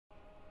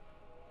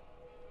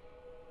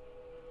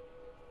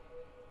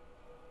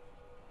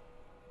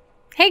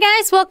Hey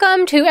guys,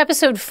 welcome to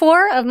episode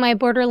 4 of my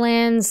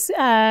Borderlands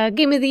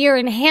Game of the Year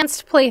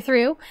Enhanced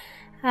playthrough.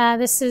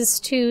 This is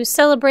to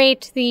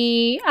celebrate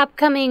the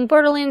upcoming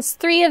Borderlands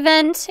 3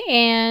 event,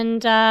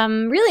 and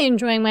really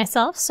enjoying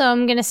myself, so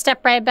I'm going to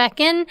step right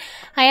back in.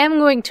 I am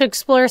going to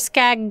explore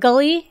Skag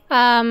Gully.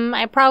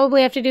 I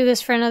probably have to do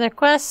this for another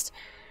quest,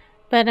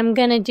 but I'm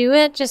going to do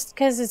it just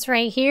because it's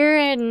right here,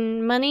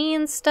 and money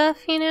and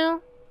stuff, you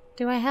know?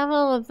 Do I have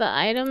all of the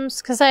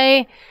items? Because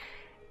I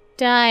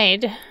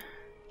died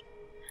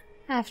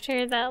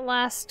after that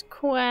last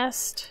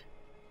quest.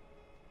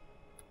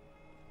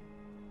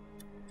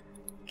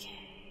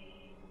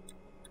 Okay.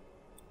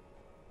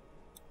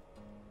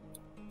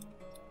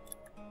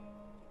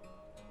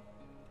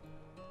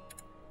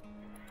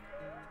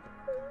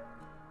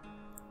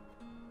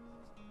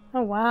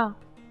 Oh wow.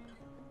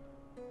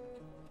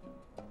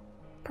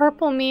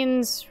 Purple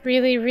means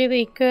really,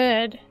 really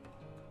good.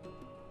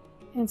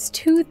 It's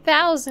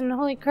 2,000,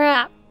 holy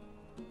crap.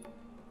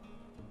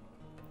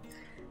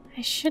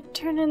 I should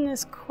turn in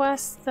this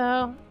quest,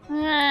 though.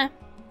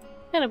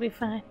 It'll be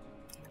fine.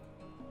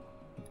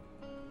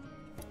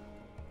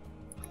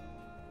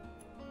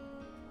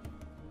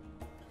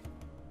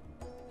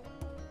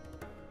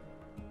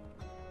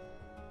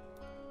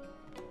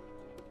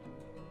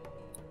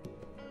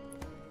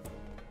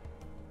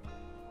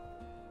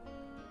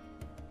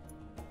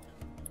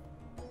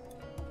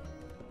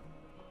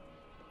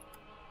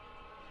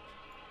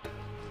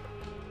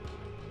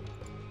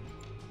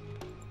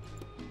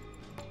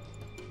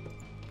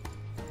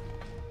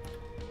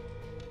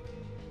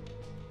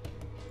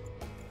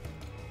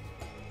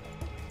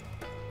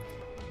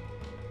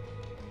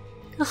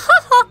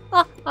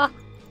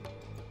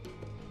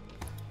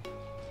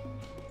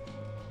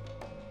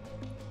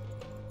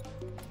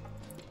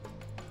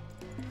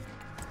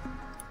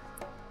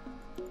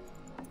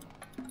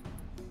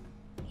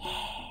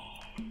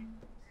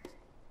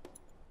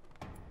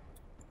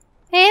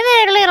 Hey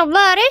there, little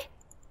buddy.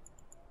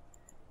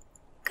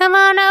 Come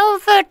on over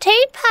for a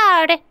tea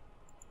party.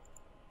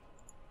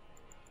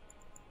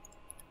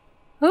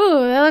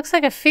 Ooh, that looks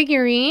like a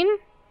figurine.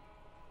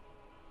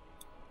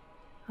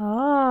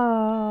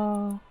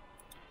 Oh.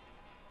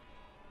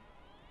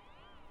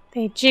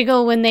 They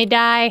jiggle when they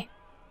die.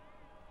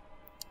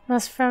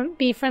 Must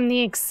be from the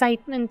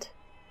excitement.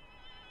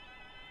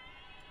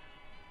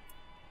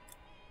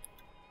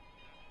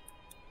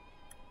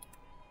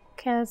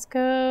 Okay, let's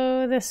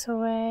go this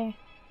way.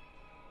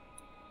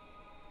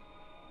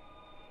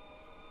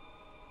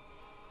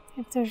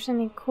 If there's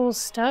any cool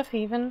stuff,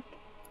 even.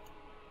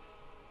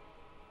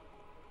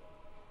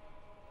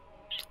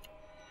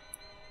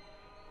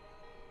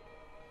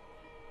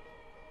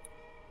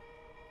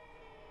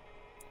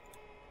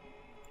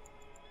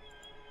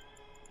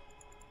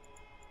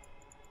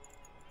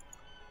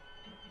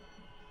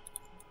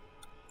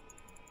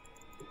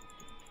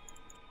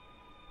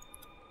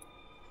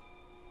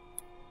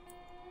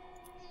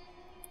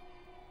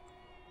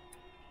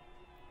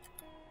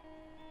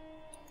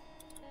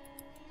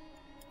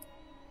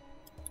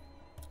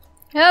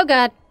 Oh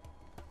god.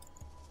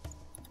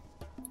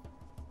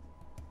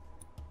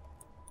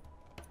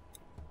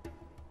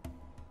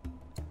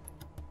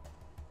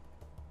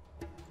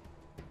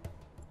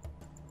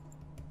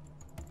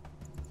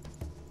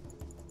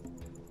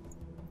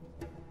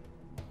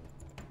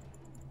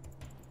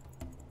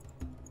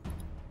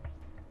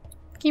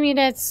 Give me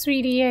that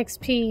sweet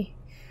EXP.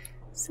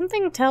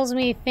 Something tells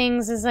me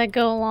things as I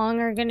go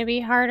along are gonna be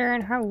harder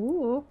and harder.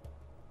 Ooh.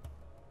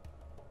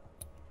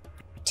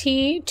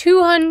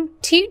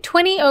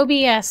 20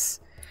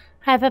 OBS.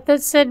 I thought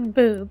that said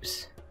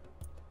boobs.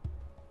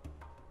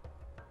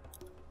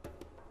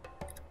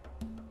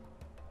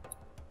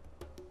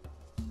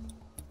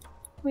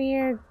 We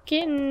are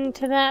getting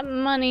to that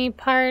money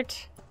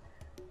part,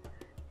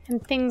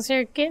 and things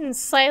are getting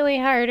slightly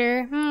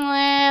harder.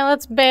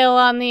 Let's bail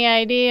on the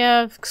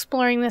idea of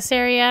exploring this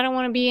area. I don't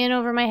want to be in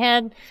over my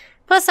head.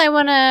 Plus, I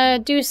want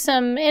to do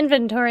some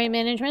inventory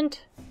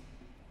management.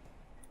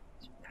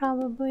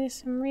 Probably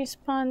some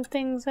respawn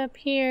things up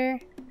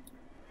here.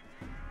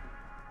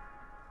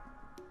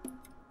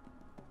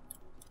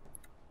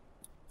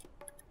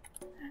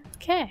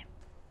 Okay.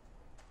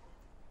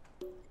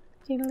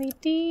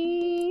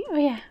 Diddly-dee. Oh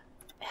yeah.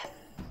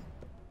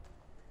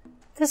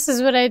 This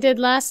is what I did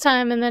last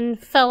time and then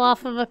fell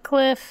off of a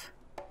cliff.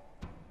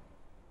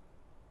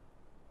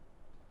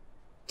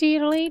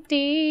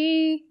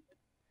 Diddly-dee.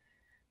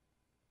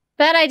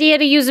 Bad idea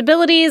to use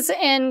abilities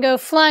and go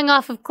flying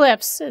off of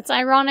cliffs. It's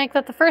ironic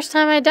that the first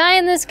time I die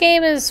in this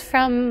game is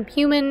from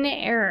human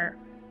error.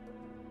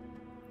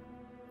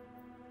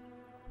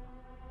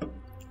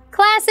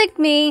 Classic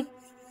me.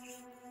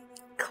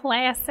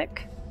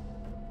 Classic.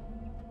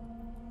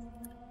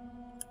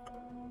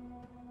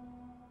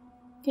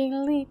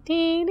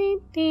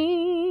 Dee-dee-dee-dee-dee.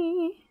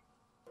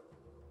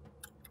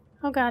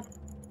 Oh god.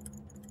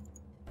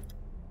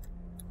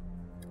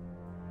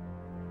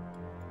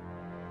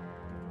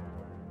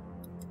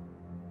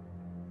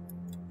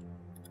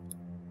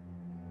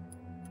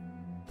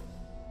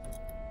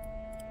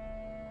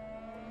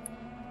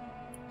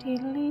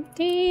 Deedly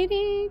dee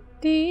dee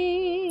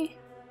dee.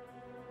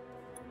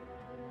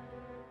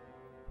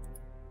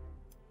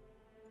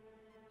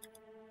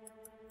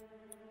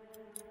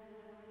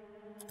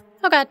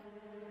 Oh god.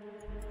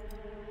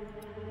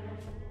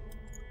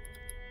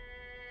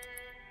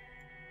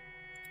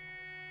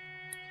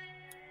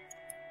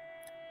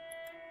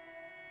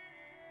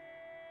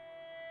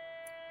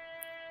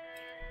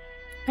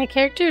 My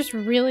character's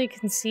really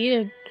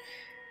conceited.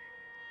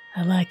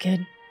 I like it.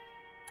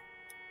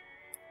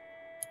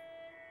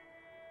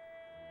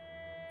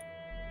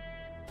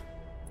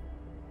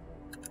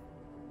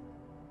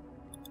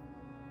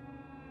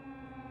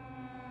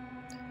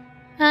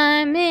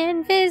 I'm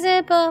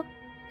invisible,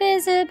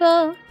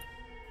 visible.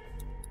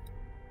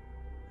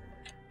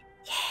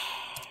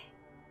 Yeah.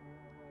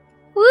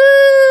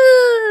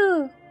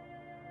 Woo!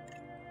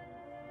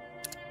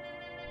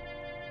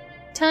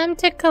 Time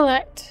to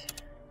collect.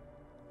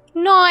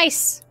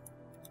 Nice!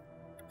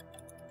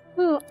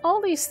 Ooh,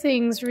 all these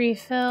things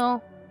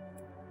refill.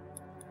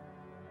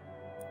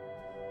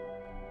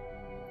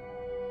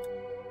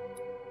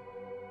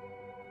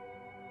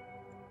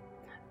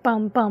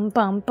 Bum bum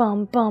bum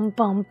bum bum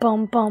bum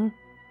bum bum.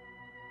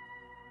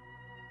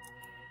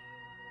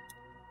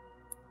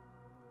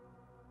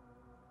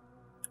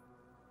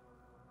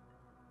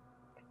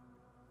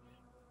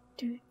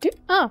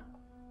 Oh,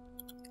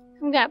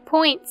 I've got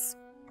points.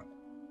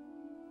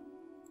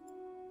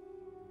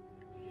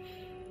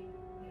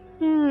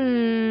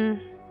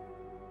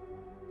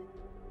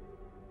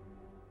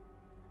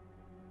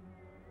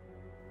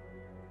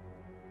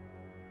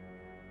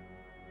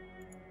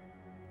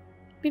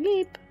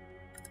 Beep.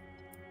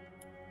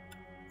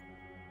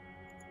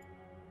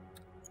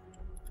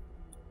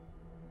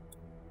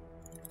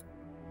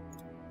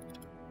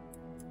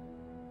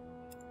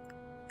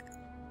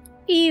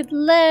 Eat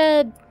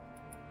lead.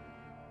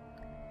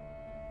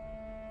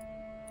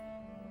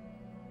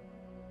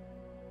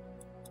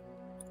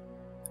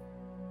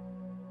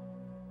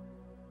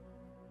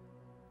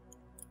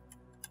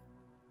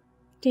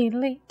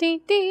 Deedly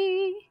dee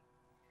dee.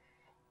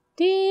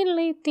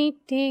 Deedly dee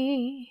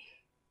dee.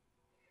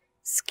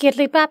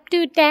 Skiddly bop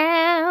doo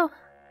dow.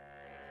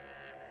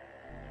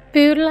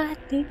 Boodle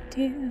dee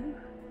doo.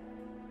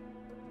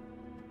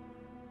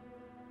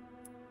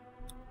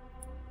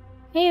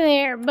 Hey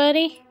there,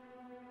 buddy.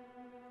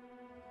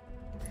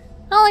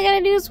 All I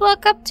gotta do is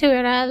walk up to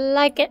it. I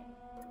like it.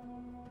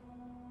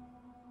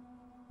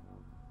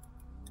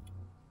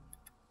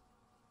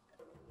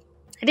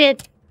 I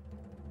did.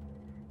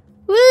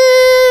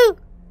 Woo!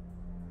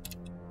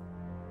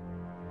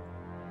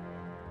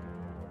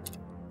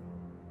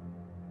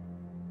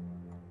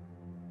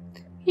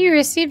 You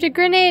received a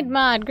grenade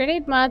mod.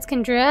 Grenade mods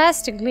can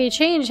drastically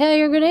change how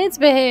your grenades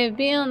behave.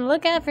 Be on the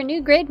lookout for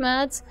new grenade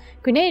mods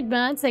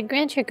that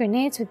grant your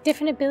grenades with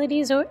different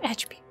abilities or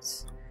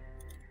attributes.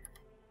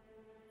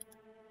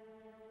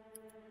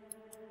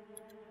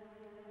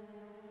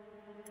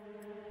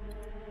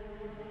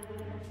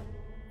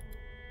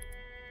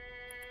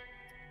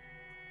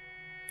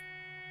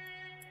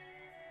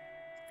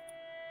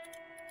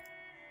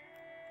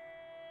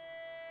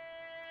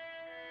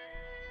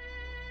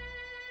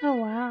 Oh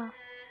wow.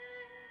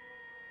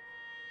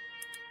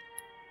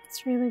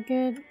 It's really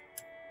good.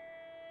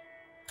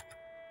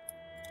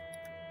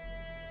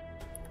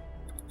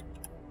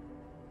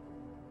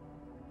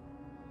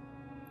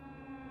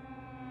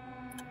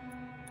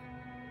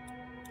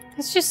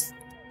 It's just,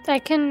 I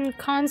can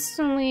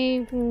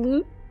constantly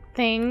loot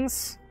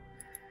things,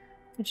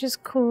 which is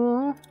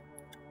cool.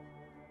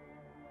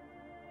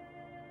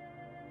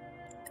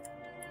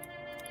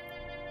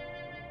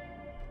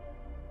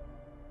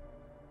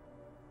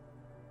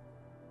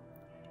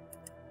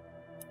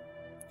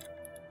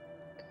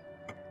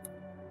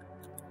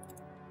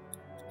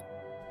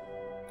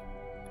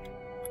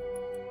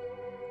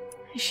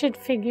 I should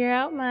figure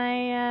out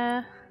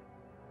my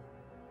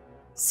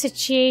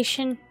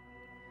situation.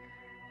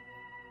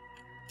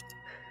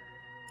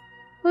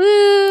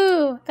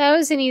 Woo! That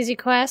was an easy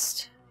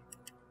quest.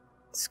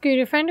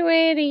 Scooter, find a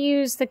way to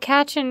use the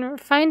catch and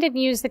find and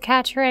use the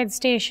catch ride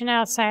station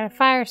outside of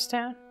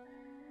Firestone.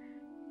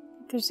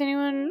 If there's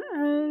anyone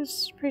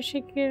else,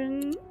 appreciate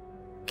good.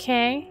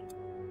 Okay.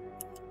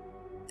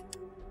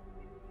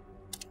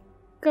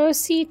 Go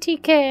see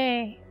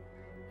TK.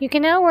 You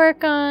can now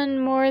work on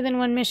more than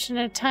one mission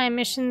at a time.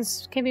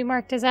 Missions can be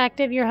marked as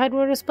active. Your HUD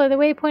will display the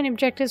waypoint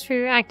objectives for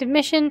your active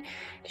mission.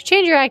 To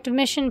change your active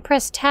mission,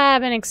 press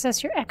tab and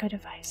access your Echo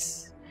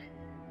device.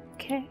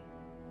 Okay.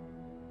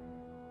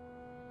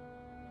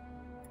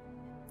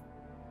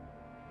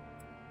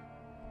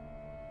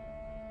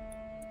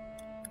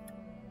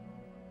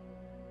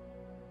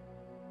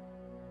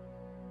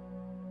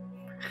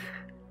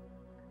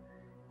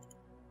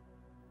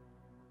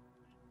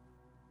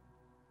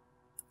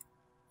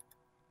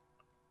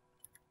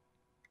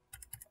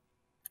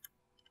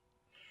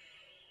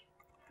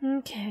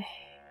 Okay.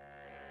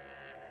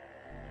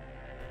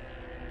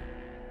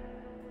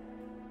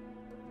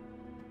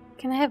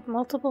 Can I have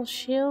multiple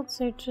shields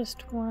or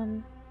just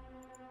one?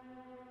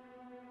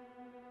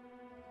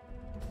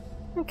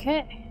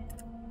 Okay.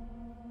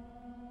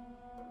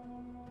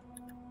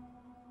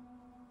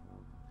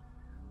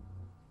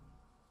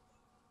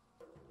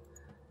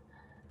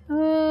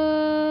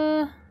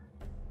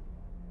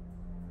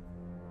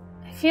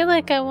 I feel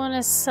like I want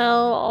to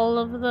sell all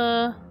of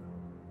the...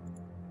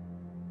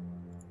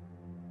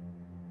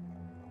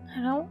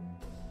 I don't...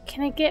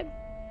 Can I get...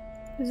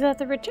 Is that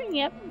the return?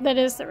 Yep, that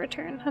is the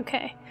return.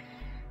 Okay.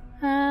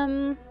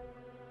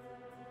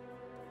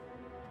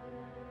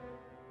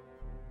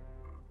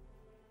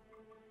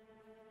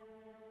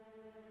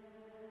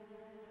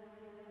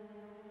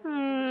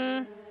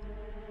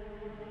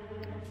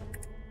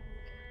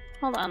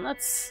 Hold on,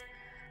 let's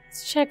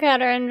check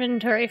out our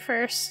inventory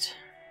first.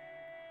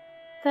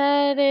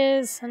 That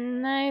is a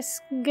nice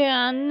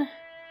gun.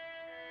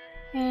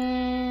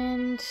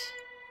 And...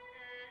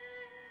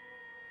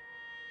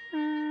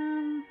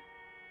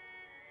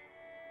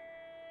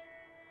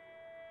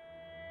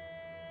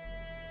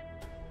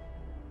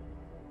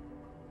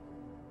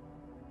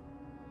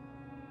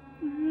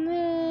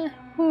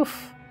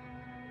 oof.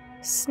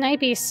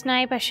 Snipey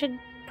snipe. I should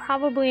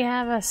probably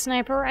have a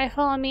sniper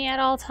rifle on me at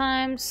all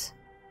times.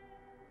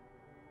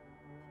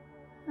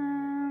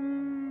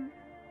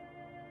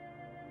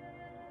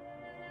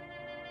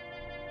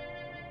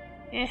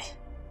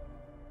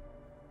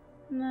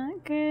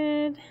 Not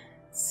good.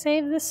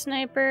 Save the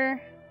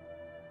sniper.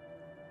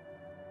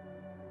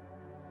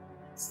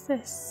 What's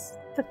this?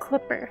 The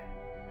clipper.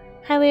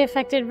 Highly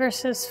affected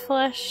versus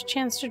flesh.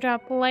 Chance to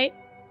drop light.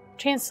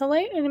 Chance to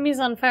light enemies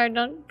on fire.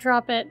 Don't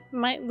drop it.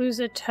 Might lose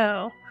a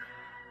toe.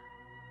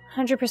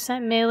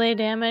 100% melee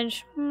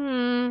damage.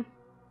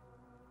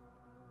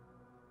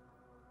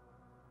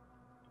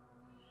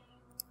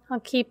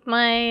 I'll keep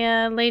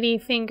my lady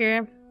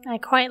finger. I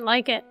quite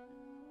like it.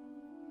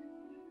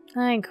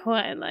 I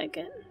quite like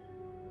it.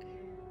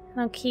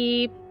 I'll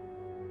keep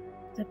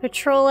the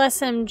patrol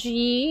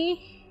SMG.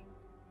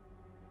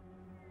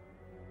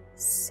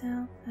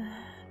 Sell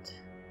that.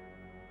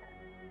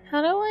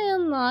 How do I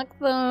unlock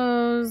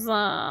those?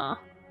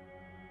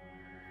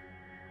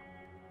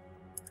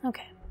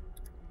 Okay.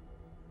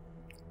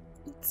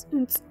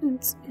 Oops.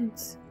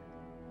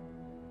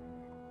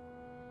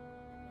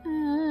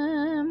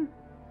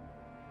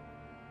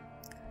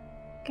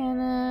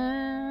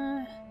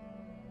 Gonna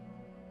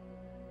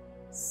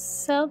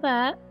sell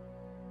that.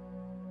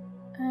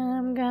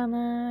 I'm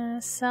gonna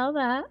sell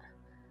that.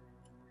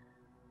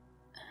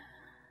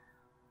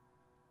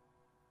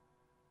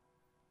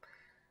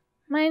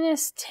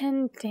 Minus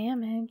 10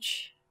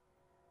 damage.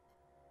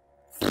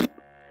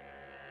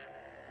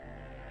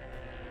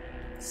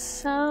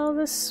 Sell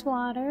the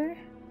swatter.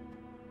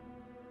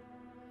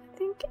 I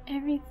think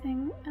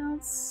everything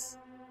else.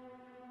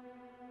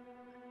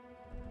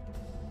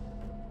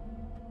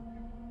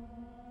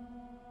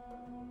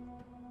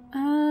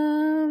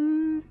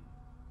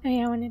 Oh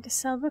yeah, I wanted to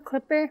sell the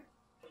clipper.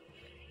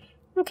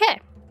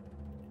 Okay.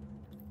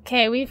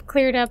 Okay, we've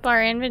cleared up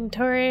our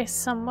inventory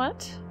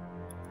somewhat.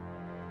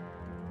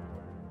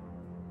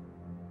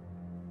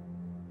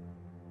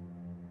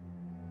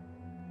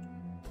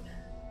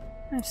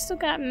 I've still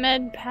got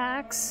med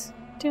packs.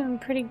 Doing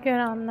pretty good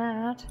on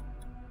that.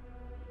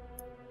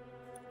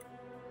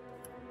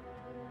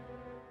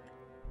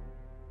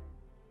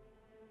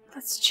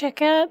 Let's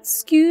check out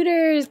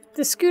scooters.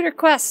 The scooter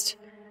quest.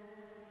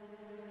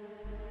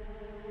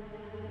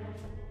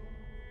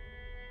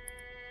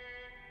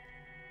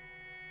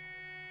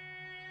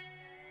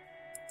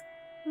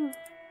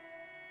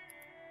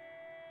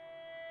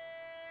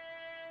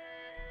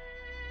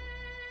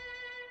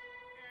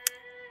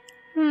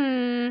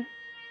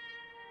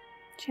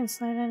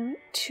 Chance light enemy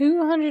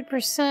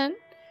 200%.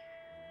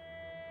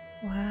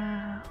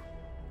 Wow.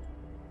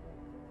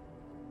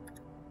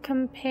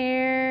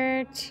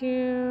 Compare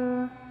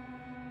to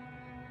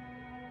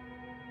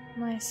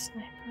my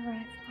sniper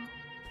rifle.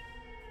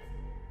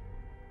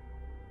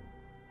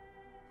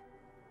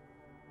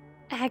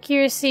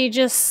 Accuracy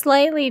just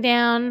slightly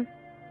down.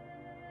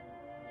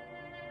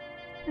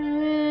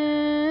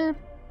 I'm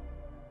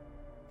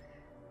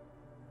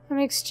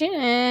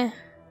exchange.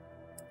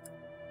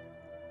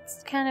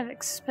 It's kind of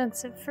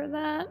expensive for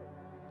that.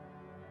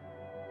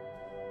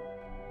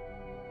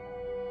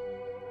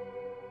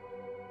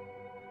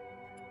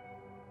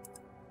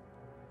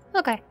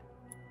 Okay.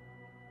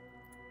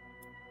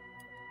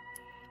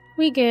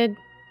 We good.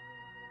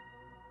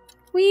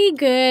 We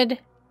good.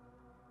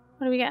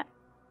 What do we got?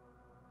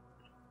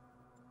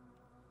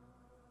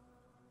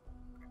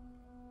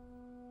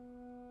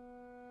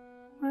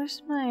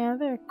 Where's my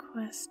other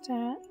quest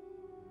at?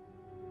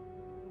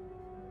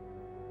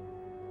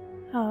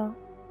 Oh.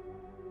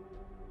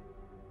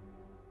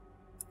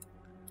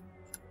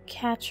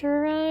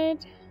 Catcher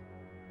ride?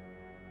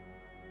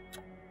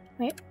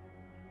 Wait.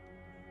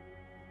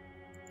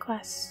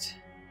 Quest.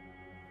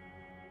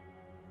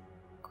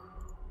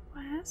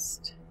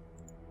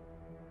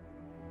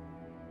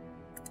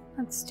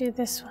 Let's do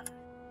this one.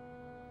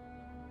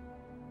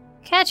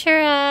 Catcher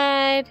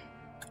ride!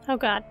 Oh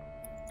god.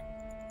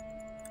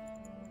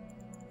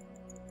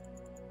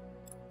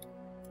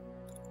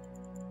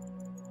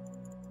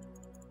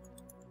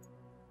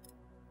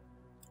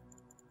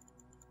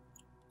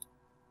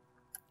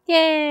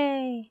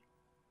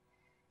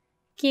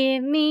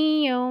 Give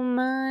me your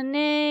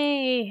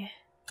money.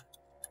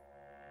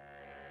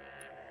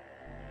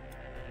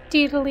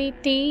 Diddly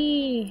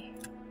dee.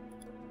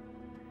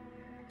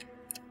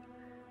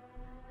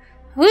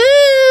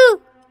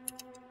 Woo!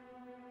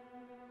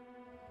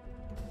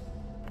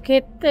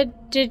 Get the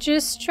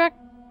Digistruct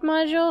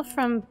module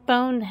from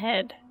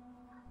Bonehead.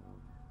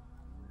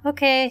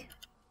 Okay.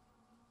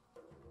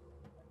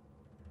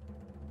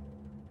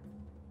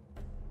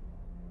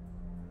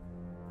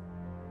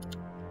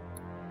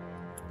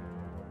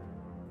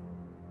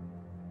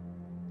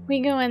 We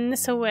going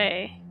this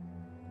away.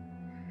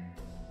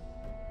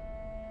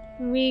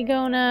 We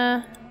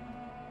gonna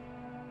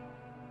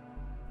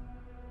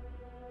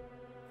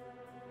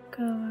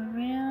go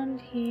around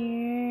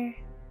here.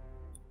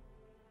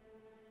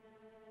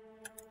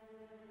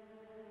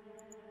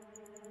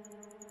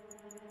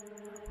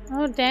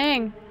 Oh,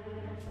 dang.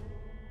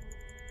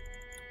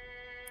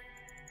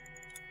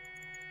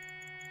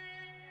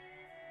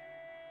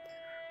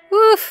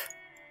 Woof!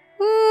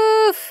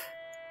 Woof!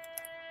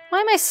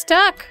 Why am I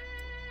stuck?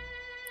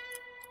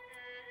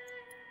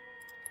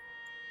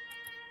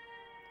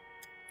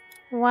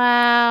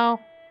 Wow.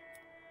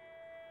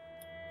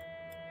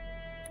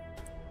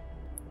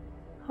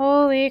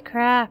 Holy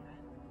crap.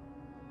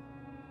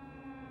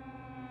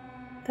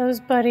 Those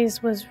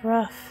buddies was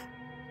rough.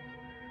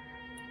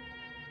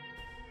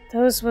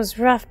 Those was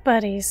rough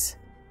buddies.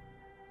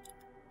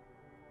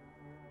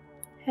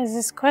 Is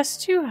this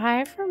quest too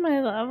high for my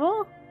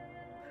level?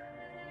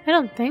 I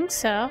don't think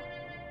so.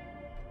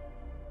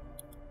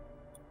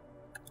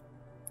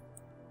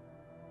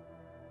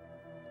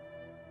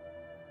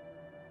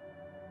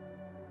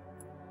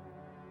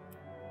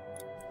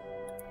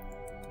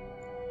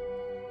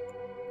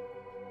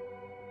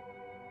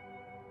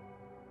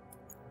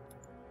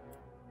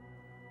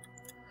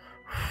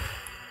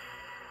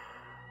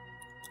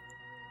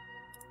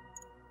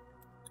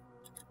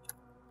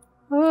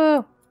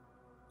 Whoa.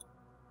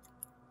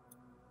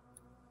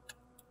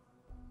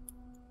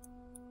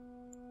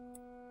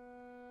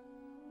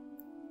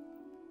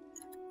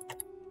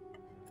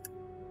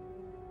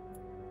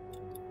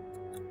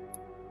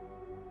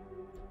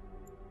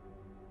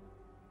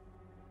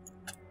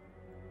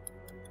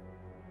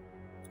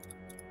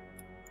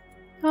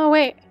 Oh,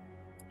 wait.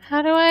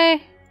 How do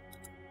I...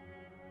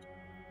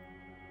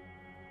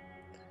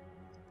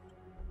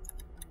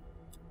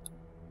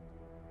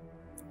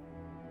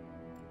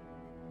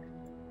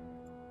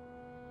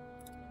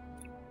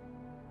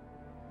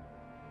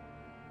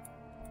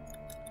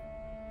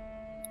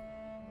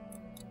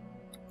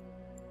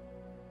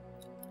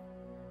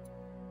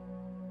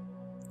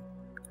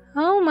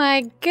 Oh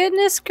my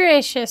goodness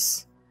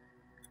gracious.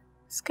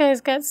 This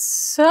guy's got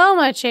so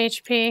much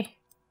HP.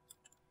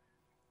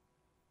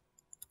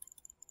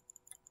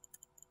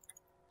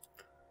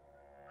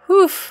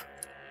 Oof.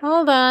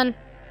 Hold on.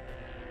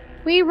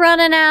 We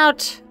running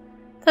out.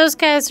 Those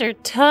guys are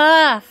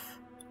tough.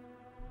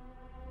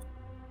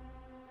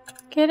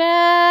 Get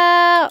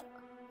out.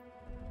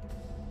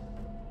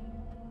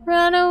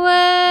 Run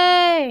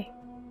away.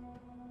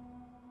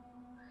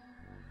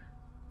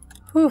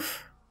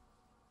 Oof.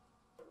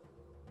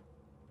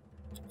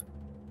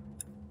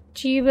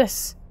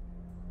 Jeebus.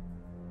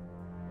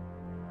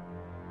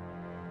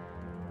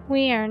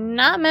 We are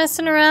not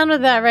messing around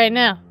with that right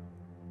now.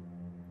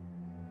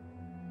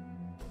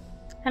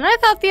 And I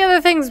thought the other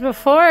things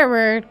before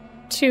were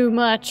too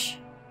much.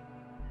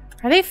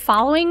 Are they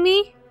following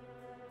me?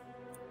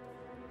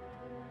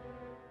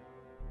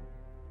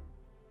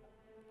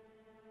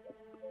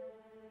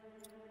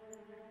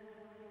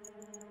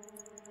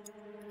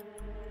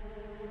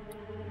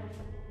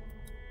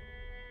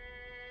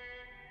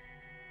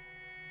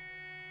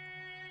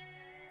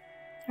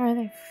 Are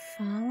they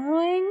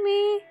following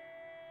me?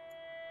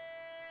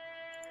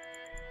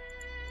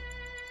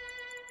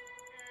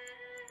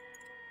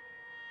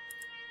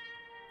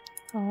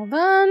 Hold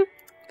on.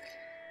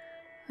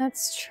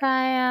 Let's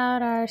try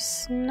out our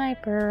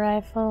sniper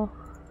rifle.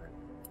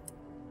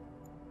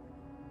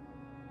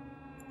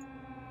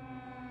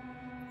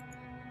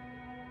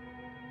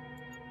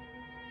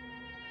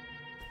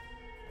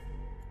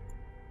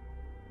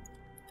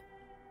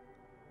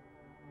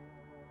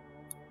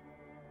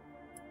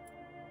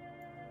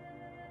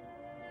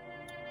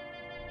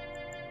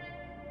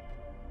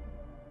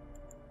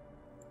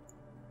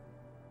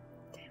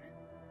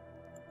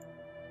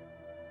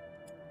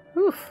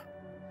 Oof.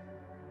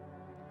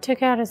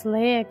 Took out his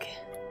leg.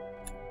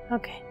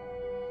 Okay.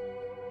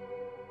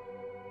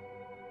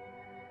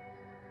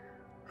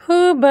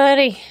 Ooh,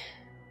 buddy.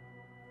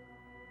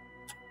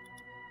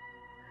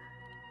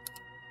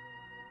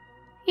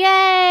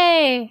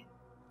 Yay!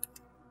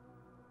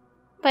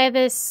 By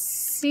the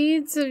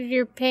seeds of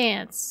your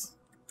pants.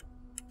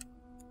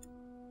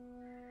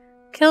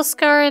 Kill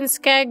Scar and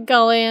Skag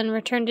Gully and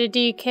return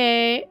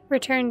TK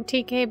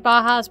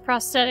Baja's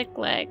prosthetic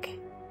leg.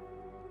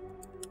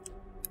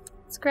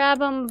 Let's grab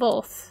them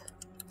both.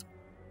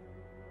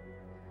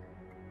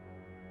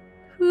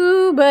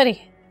 Ooh,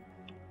 buddy.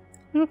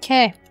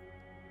 Okay.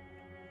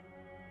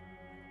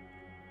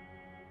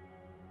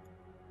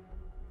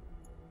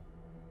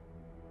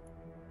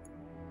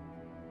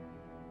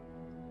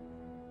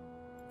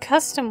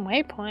 custom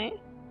waypoint.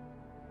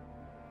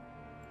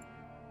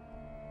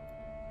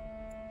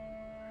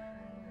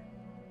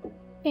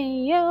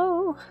 Hey,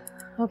 yo.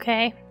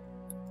 Okay.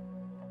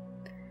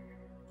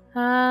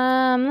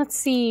 Let's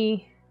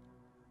see.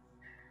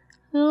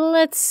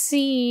 Let's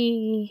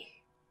see.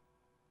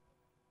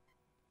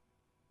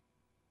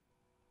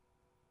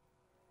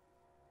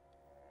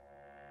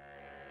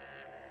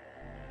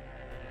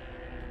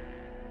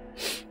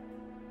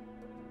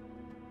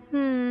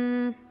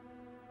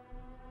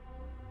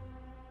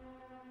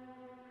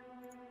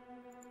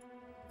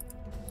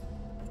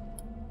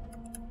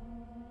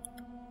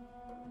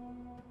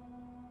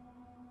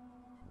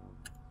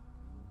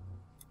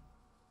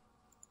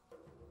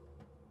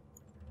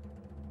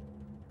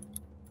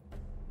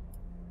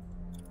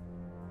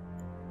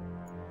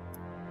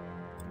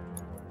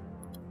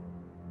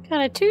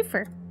 Got a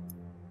twofer.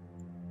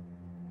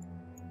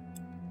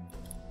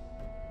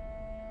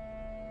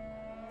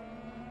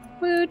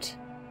 Woot.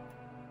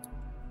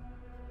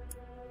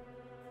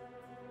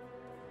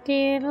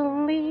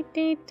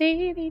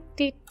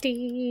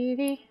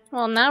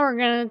 Well, now we're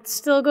gonna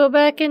still go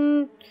back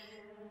and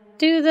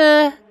do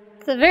the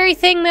very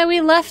thing that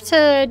we left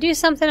to do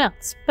something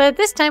else. But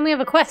this time we have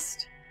a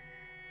quest.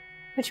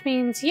 Which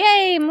means,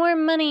 yay, more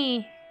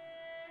money!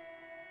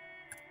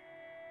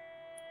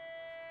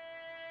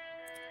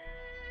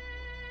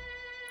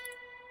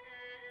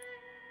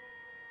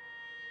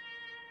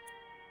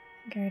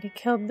 I already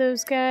killed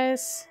those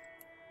guys.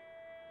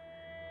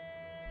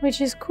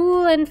 Which is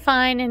cool and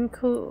fine and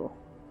cool.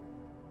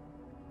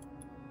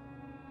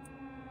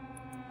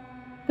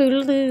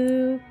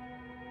 Boogaloo.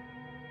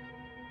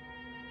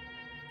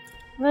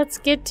 Let's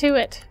get to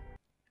it.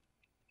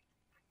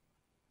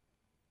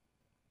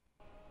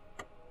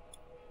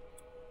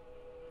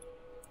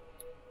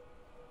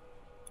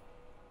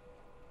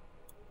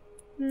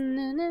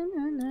 Na, na,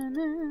 na, na,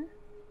 na.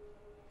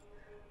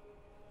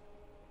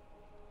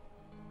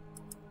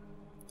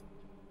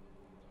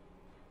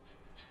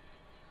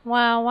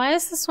 Wow, why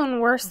is this one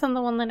worse than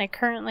the one that I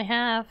currently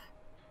have?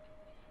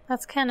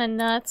 That's kind of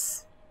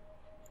nuts.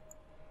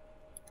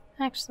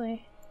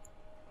 Actually.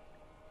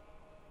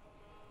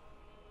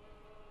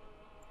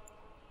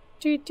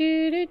 Do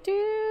do do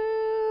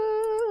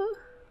do.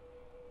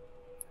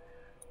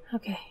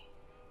 Okay.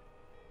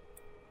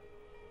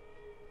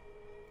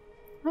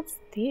 What's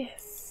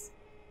this?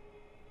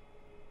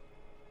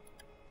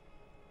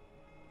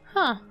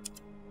 Huh.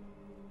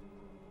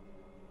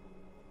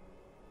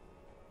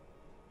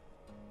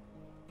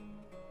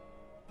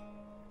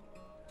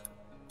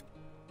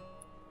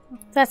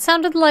 That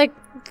sounded like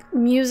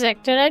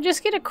music. Did I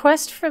just get a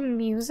quest from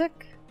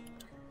music?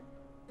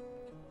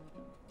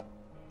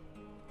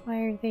 Why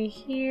are they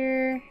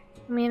here?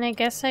 I mean, I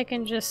guess I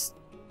can just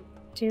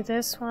do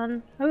this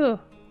one. Ooh.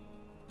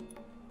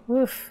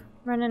 Oof.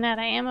 Running out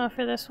of ammo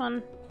for this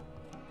one.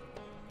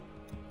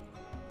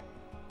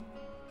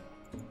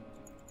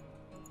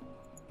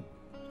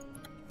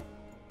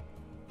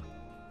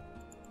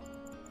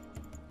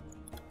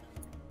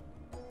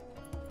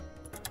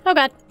 Oh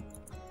god.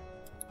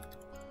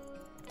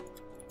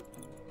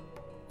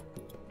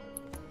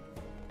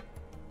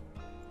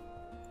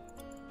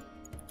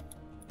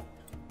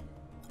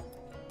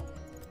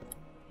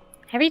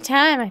 Every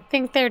time I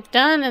think they're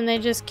done and they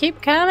just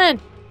keep coming.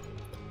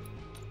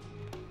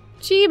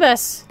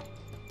 Jeebus.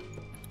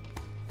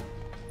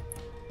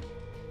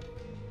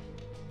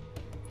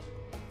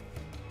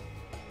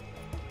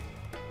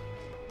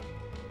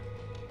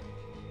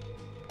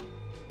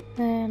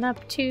 Then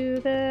up to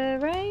the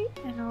right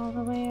and all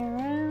the way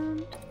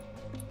around.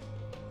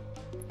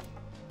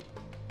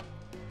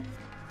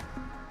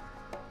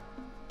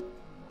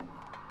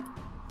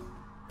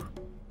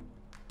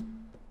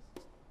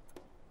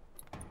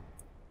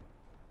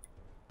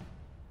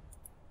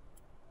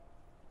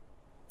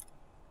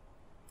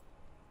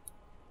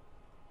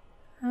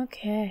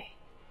 Okay.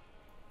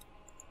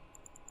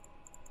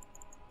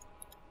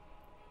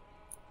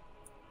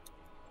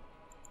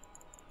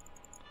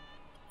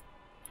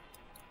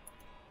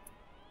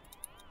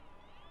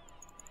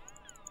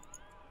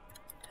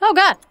 Oh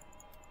god!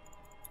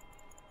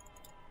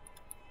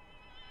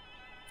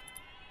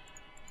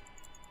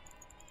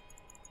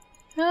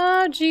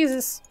 Oh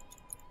Jesus.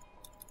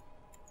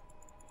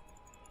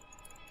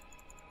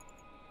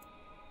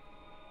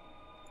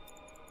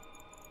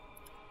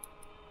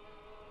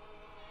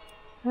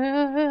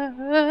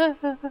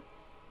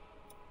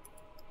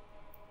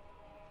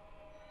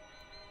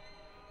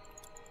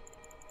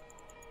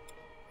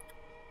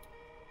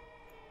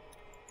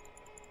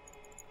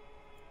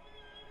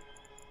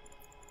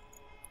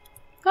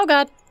 Oh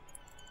god.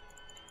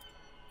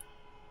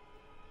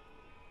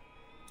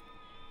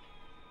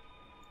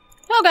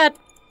 Oh god.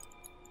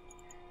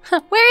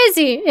 Huh, where is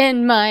he?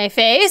 In my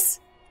face?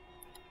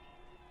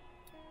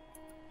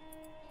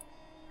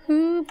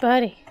 Ooh,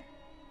 buddy.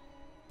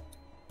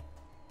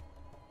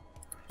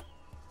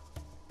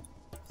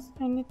 Is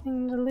there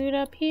anything to loot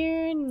up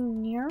here?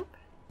 Nope.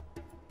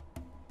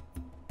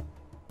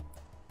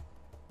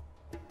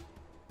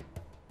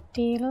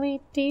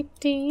 Deedly dee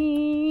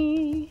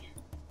dee.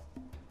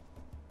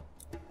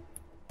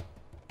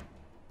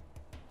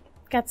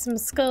 Got some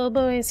skull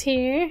boys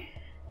here.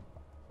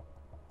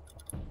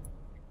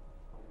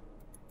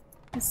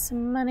 Got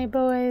some money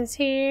boys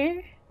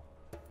here.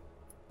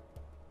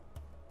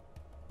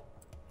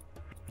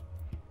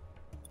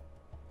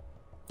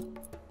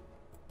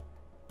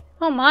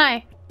 Oh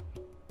my.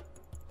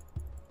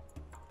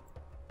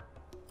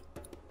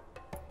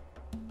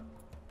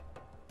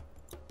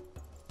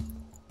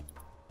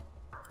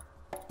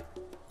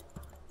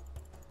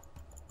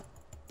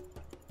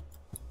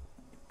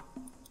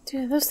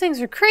 Dude, those things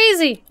are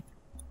crazy!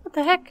 What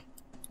the heck?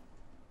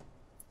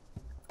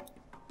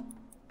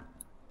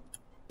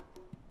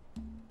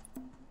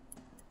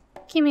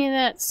 Give me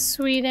that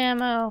sweet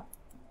ammo.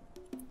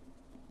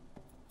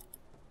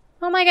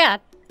 Oh my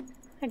god.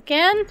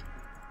 Again?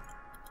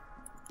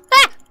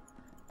 Ah!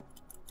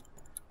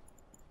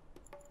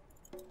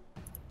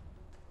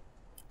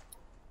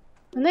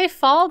 When they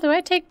fall, do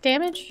I take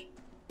damage?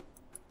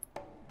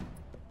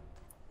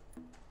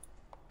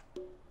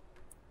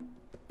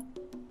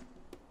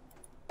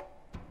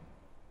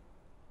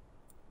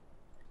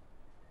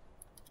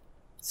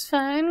 It's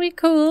fine, we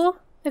cool.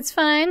 It's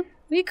fine,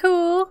 we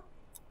cool.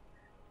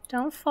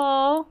 Don't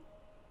fall.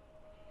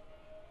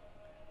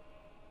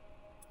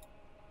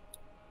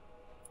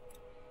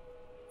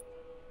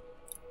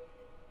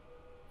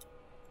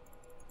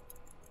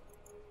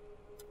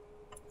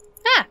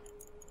 Ah!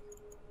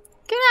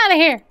 Get out of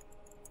here!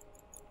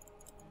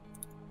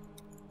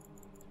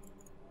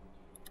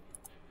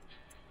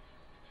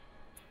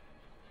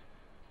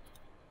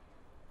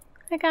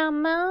 I got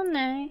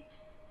money.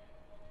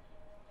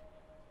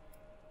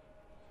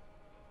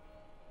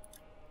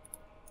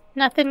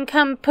 Nothing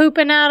come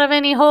pooping out of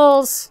any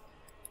holes.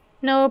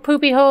 No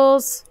poopy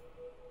holes.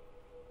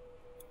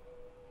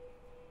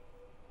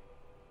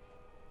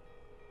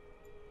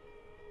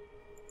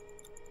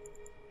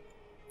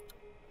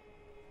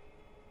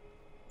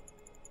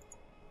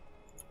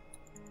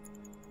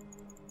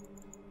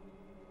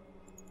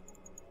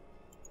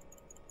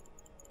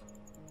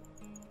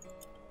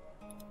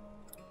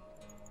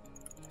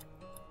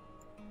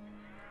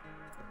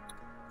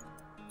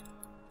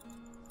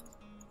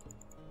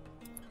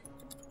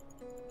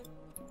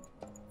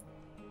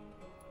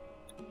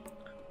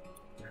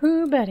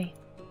 Ooh, buddy.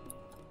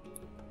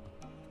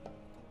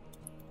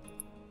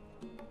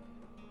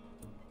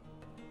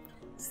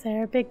 Is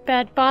there a big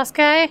bad boss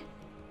guy?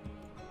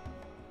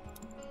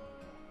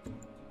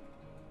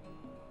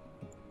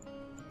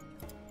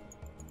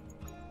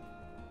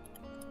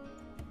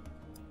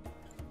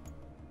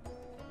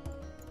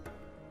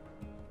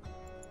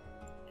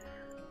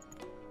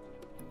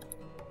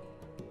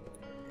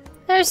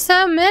 There's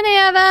so many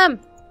of them!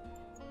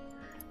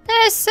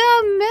 There's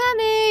so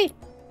many!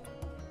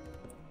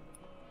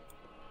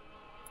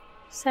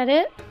 Is that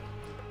it?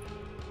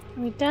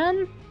 Are we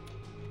done?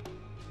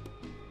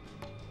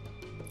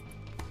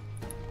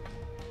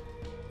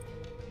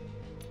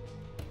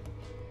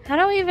 How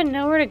do I even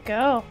know where to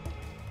go?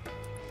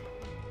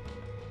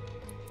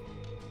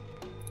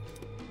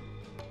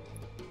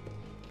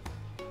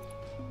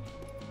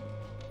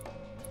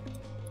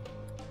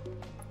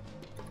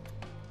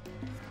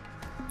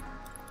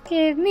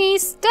 Give me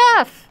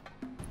stuff!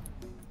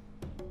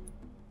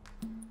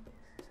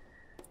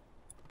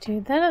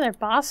 Dude, that other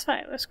boss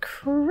fight was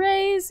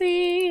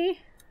crazy.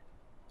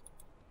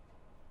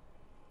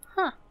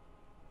 Huh.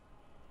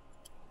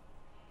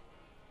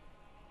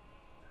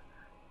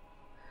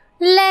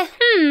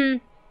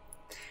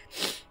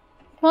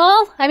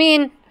 Well, I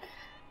mean,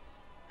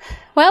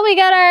 well, we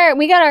got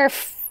our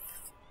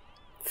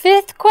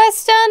fifth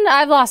quest done.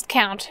 I've lost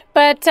count,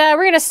 but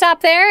we're gonna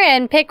stop there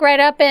and pick right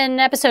up in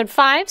episode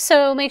 5.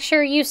 So make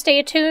sure you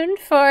stay tuned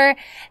for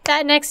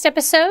that next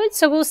episode.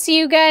 So we'll see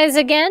you guys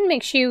again.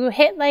 Make sure you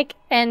hit like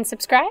and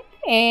subscribe,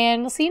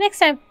 and we'll see you next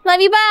time.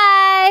 Love you.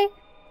 Bye.